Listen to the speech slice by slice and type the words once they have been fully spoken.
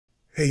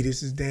Hey,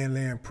 this is Dan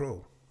Land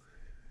Pro,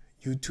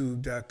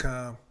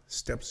 youtube.com,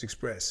 Steps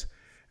Express.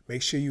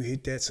 Make sure you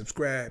hit that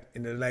subscribe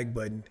and the like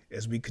button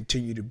as we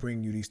continue to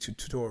bring you these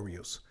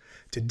tutorials.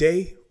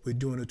 Today, we're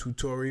doing a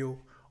tutorial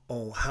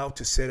on how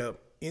to set up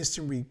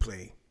instant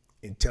replay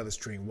in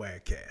TeleStream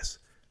Wirecast.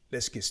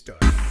 Let's get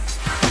started.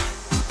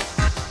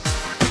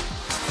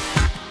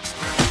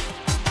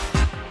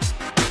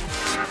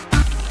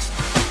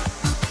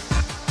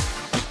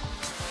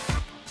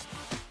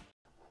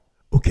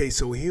 Okay,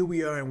 so here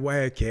we are in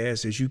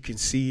Wirecast. As you can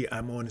see,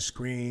 I'm on the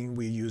screen.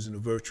 We're using a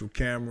virtual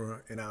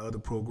camera in our other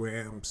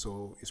program,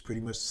 so it's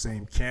pretty much the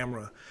same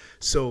camera.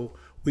 So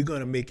we're going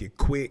to make it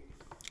quick.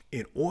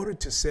 In order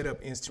to set up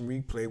instant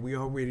replay, we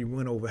already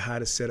went over how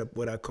to set up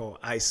what I call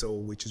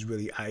ISO, which is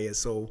really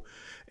ISO,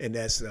 and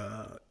that's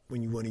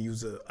when you want to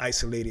use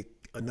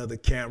another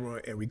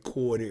camera and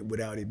record it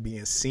without it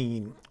being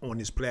seen on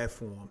this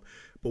platform.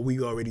 But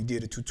we already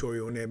did a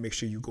tutorial on that. Make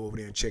sure you go over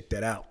there and check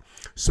that out.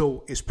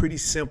 So it's pretty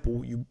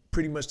simple. You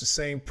pretty much the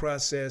same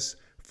process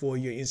for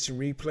your instant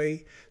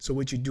replay. So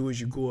what you do is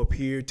you go up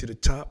here to the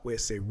top where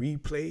it says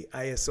replay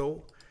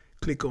ISO,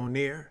 click on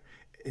there.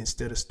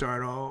 Instead of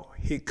start all,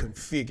 hit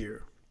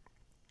configure.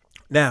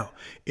 Now,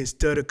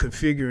 instead of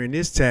configuring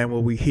this time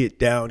where we hit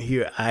down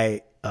here,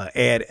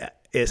 add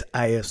as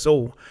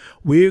ISO,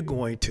 we're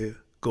going to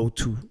go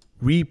to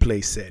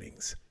replay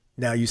settings.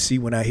 Now you see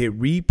when I hit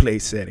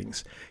replay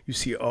settings, you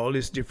see all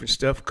this different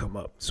stuff come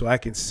up. So I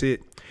can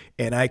sit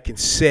and I can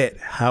set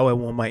how I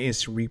want my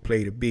instant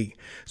replay to be.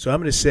 So I'm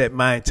going to set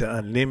mine to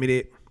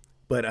unlimited,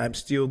 but I'm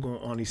still going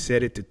to only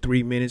set it to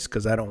 3 minutes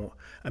because how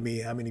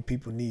many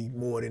people need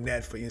more than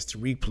that for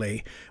instant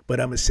replay?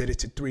 But I'm going to set it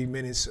to 3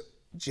 minutes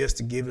just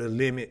to give it a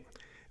limit.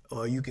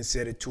 Or you can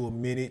set it to a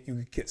minute.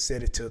 You can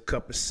set it to a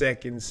couple of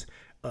seconds.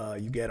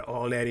 You got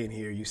all that in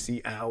here. You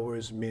see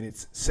hours,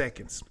 minutes,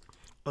 seconds.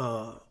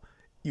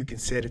 You can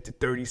set it to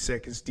 30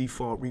 seconds,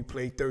 default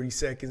replay 30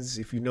 seconds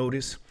if you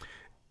notice.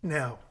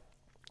 Now,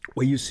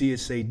 where you see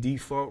it say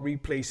default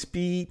replay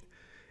speed,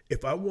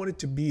 if I want it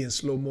to be in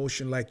slow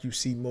motion like you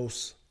see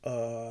most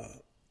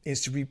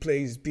instant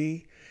replays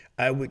be,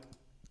 I would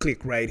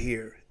click right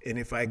here. And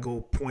if I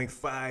go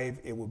 0.5,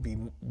 it would be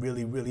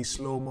really, really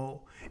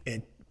slow-mo,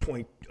 and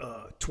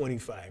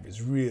 0.25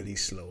 is really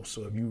slow.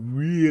 So if you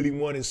really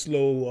want it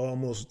slow,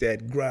 almost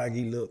that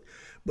groggy look,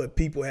 but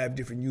people have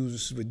different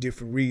users for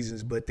different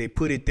reasons, but they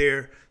put it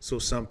there, so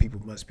some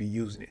people must be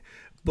using it.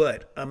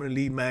 But I'm gonna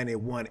leave mine at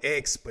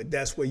 1x, but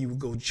that's where you would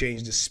go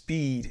change the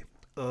speed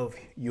of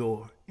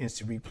your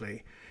instant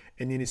replay.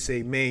 And then it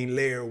say main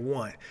layer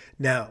 1.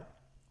 Now,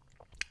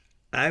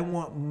 I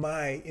want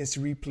my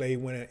instant replay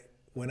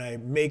when I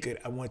make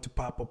it, I want it to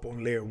pop up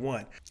on layer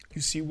 1. You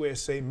see where it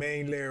say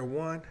main layer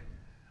 1?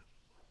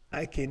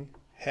 I can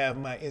have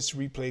my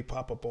instant replay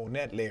pop up on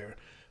that layer,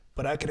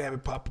 but I could have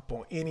it pop up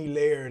on any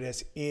layer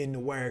that's in the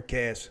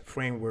Wirecast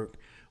framework,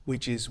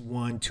 which is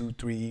 1, 2,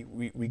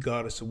 3,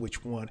 regardless of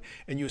which one.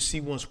 And you'll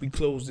see once we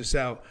close this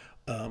out,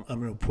 I'm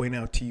going to point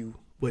out to you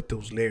what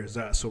those layers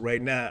are. So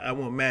right now, I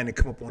want mine to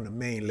come up on the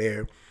main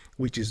layer,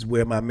 which is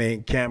where my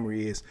main camera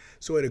is.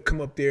 So it'll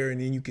come up there,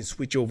 and then you can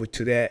switch over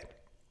to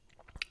that,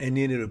 and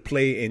then it'll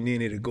play, and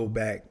then it'll go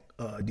back,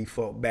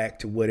 default back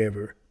to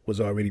whatever was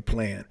already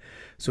planned.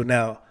 So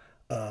now,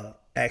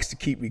 ask to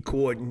keep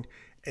recording,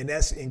 and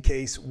that's in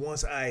case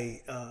once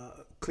I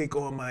click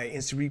on my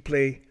instant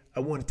replay, I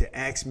want it to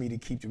ask me to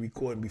keep the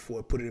recording before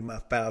I put it in my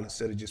file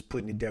instead of just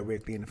putting it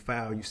directly in the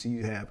file. You see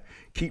you have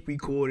keep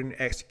recording,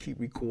 ask to keep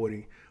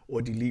recording,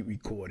 or delete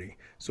recording.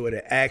 So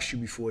it'll ask you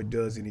before it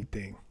does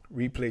anything.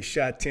 Replay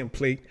shot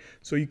template.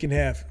 So you can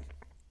have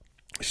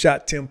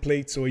shot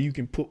templates, or you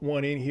can put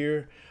one in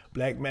here,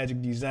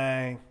 Blackmagic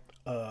Design.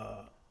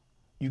 I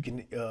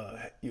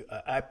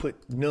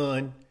put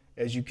none.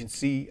 As you can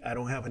see, I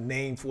don't have a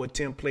name for a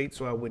template,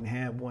 so I wouldn't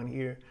have one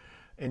here.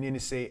 And then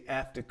it say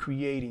after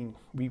creating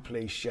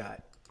replay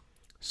shot.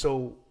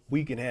 So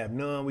we can have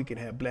none, we can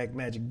have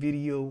Blackmagic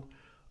Video,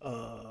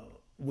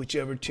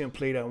 whichever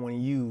template I want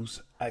to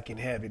use, I can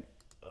have it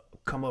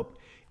come up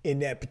in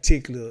that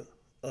particular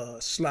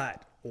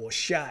slot or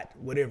shot,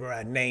 whatever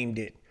I named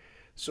it.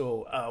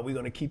 So we're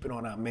going to keep it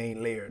on our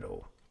main layer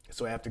though.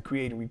 So after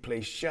creating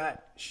replay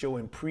shot, show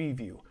in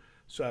preview.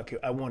 So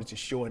I want it to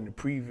show in the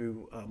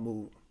preview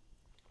mode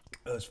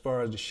as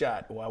far as the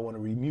shot, or I want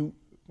to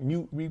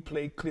mute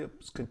replay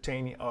clips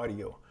containing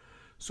audio.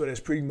 So that's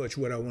pretty much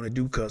what I want to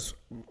do, because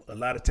a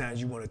lot of times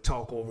you want to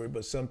talk over it,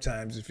 but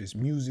sometimes if it's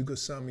music or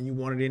something you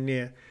want it in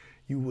there,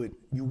 you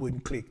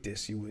wouldn't click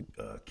this. You would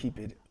keep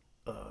it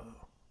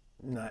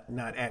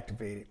not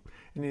activated.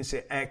 And then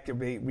say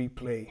activate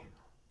replay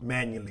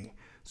manually.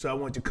 So I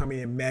want to come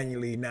in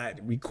manually, not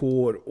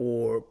record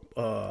or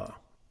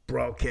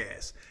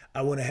broadcast.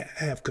 I want to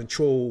have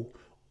control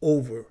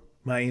over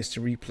my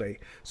instant replay.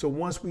 So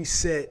once we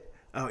set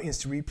our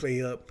instant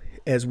replay up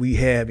as we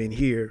have in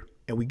here,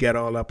 and we got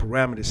all our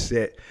parameters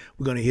set,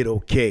 we're going to hit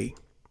OK.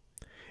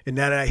 And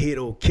now that I hit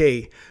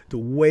OK, the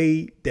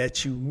way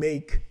that you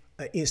make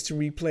an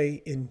instant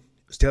replay in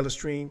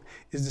TeleStream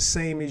is the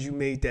same as you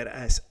made that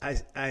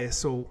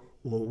ISO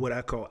or what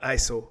I call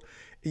ISO.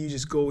 And you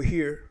just go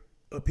here,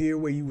 up here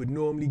where you would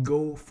normally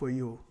go for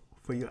your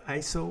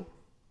ISO.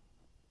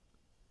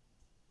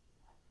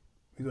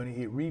 We're going to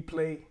hit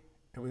replay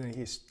and we're going to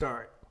hit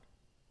start.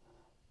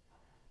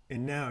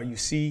 And now you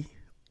see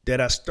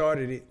that I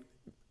started it.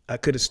 I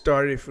could have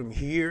started it from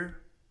here,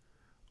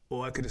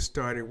 or I could have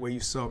started where you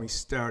saw me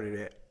started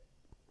at.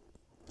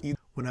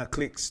 When I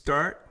click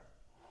start,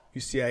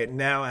 you see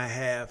now I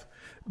have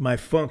my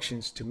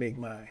functions to make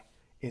my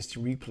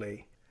instant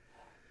replay.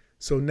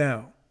 So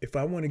now, if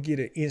I want to get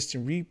an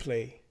instant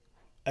replay,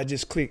 I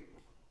just click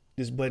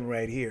this button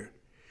right here.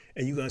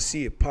 And you're going to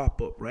see it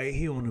pop up right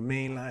here on the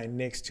main line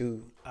next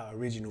to our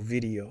original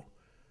video.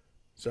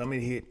 So I'm going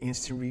to hit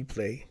instant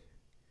replay.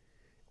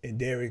 And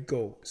there it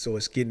goes. So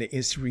it's getting the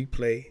instant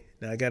replay.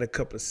 Now I got a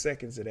couple of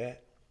seconds of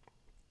that.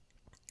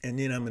 And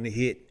then I'm going to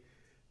hit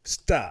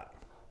stop.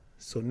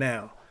 So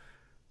now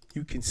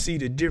you can see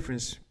the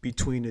difference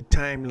between the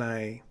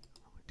timeline.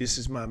 This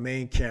is my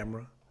main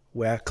camera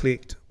where I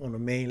clicked on the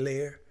main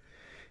layer.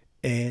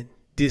 And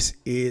this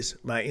is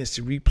my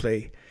instant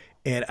replay.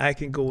 And I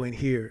can go in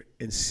here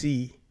and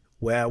see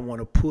where I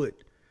want to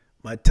put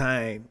my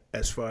time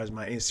as far as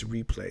my instant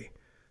replay.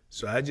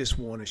 So I just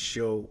want to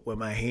show where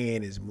my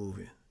hand is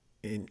moving.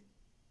 And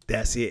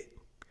that's it.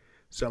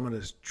 So I'm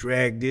going to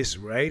drag this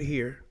right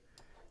here.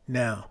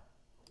 Now,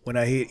 when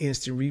I hit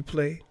instant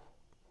replay,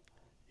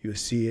 you'll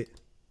see it.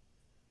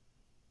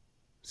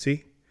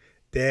 See?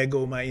 There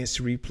go my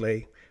instant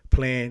replay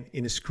playing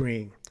in the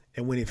screen.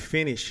 And when it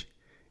finished,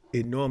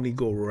 it normally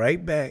go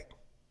right back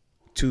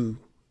to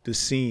the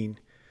scene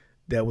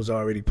that was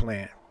already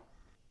planned.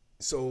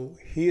 So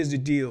here's the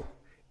deal.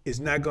 It's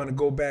not going to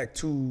go back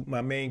to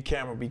my main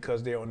camera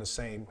because they're on the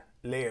same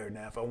layer.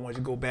 Now, if I want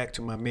to go back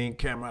to my main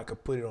camera, I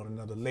could put it on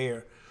another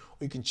layer.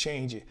 We can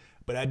change it.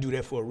 But I do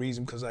that for a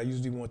reason because I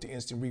usually want the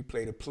instant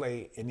replay to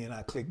play and then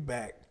I click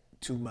back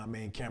to my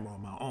main camera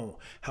on my own.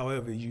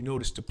 However, you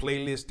notice the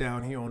playlist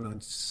down here on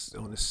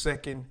the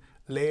second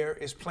layer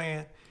is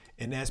playing.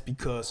 And that's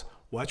because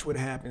watch what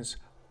happens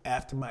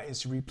after my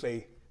instant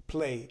replay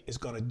play is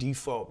going to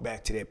default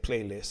back to that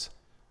playlist.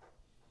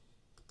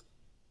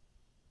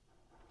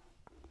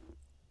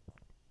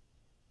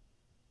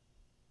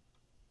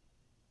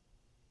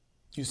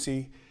 You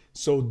see?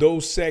 So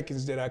those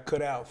seconds that I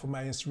cut out for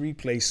my instant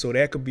replay, so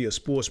that could be a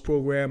sports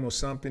program or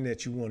something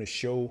that you want to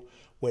show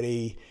where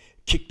they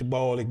kick the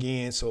ball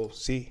again. So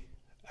see,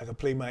 I can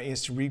play my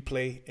instant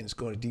replay and it's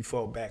going to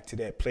default back to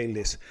that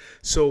playlist.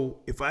 So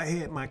if I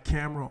had my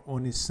camera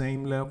on this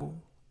same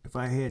level, if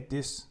I had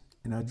this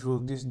and I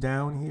drug this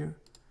down here,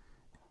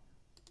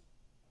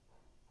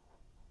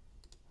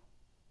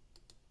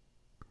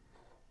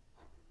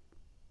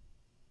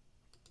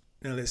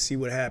 now let's see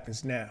what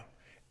happens now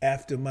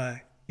after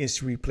my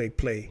instant replay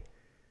play.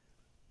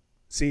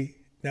 See,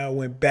 now I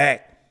went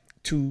back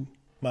to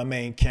my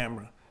main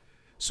camera.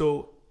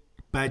 So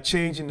by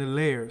changing the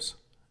layers,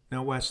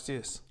 now watch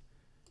this.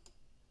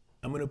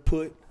 I'm gonna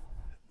put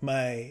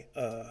my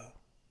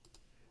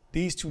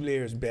these two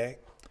layers back.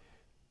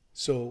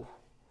 So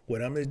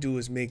what I'm gonna do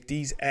is make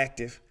these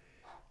active,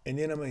 and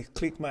then I'm gonna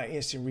click my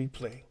instant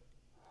replay.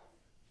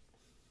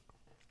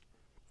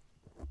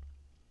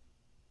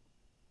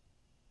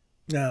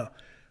 Now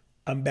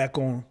I'm back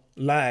on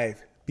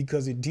live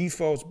because it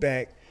defaults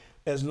back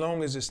as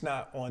long as it's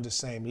not on the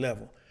same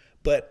level.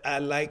 But I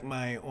like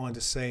mine on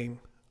the same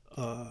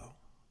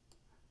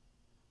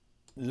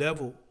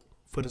level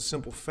for the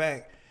simple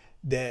fact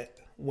that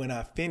when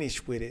I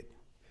finish with it,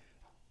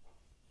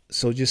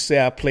 so just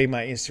say I play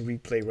my instant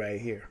replay right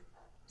here.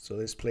 So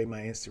let's play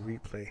my instant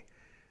replay.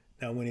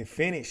 Now when it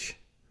finish,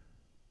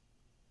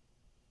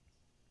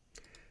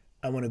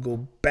 I want to go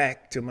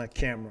back to my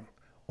camera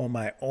on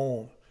my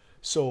own.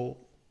 So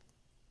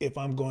if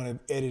I'm going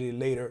to edit it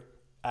later,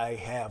 I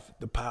have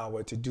the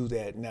power to do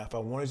that. Now, if I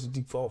wanted to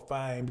default,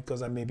 fine,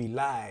 because I may be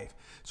live.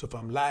 So if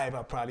I'm live,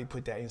 I'll probably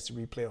put that instant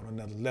replay on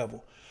another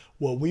level.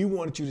 What we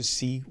wanted you to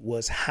see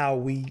was how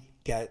we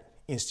got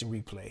instant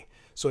replay.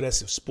 So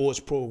that's a sports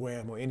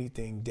program or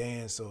anything,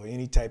 dance or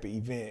any type of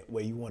event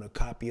where you want to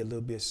copy a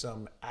little bit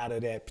something out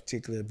of that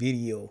particular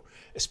video,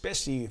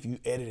 especially if you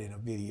edited a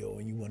video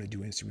and you want to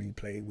do instant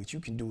replay, which you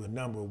can do a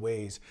number of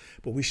ways,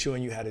 but we're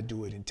showing you how to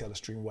do it in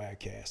TeleStream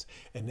Wirecast.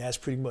 And that's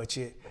pretty much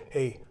it.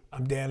 Hey,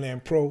 I'm Dan Lamb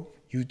Pro,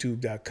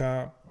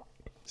 youtube.com,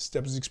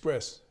 Steps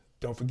Express.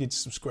 Don't forget to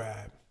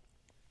subscribe.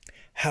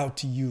 How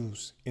to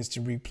use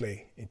instant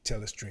replay in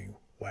TeleStream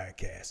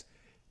Wirecast.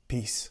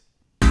 Peace.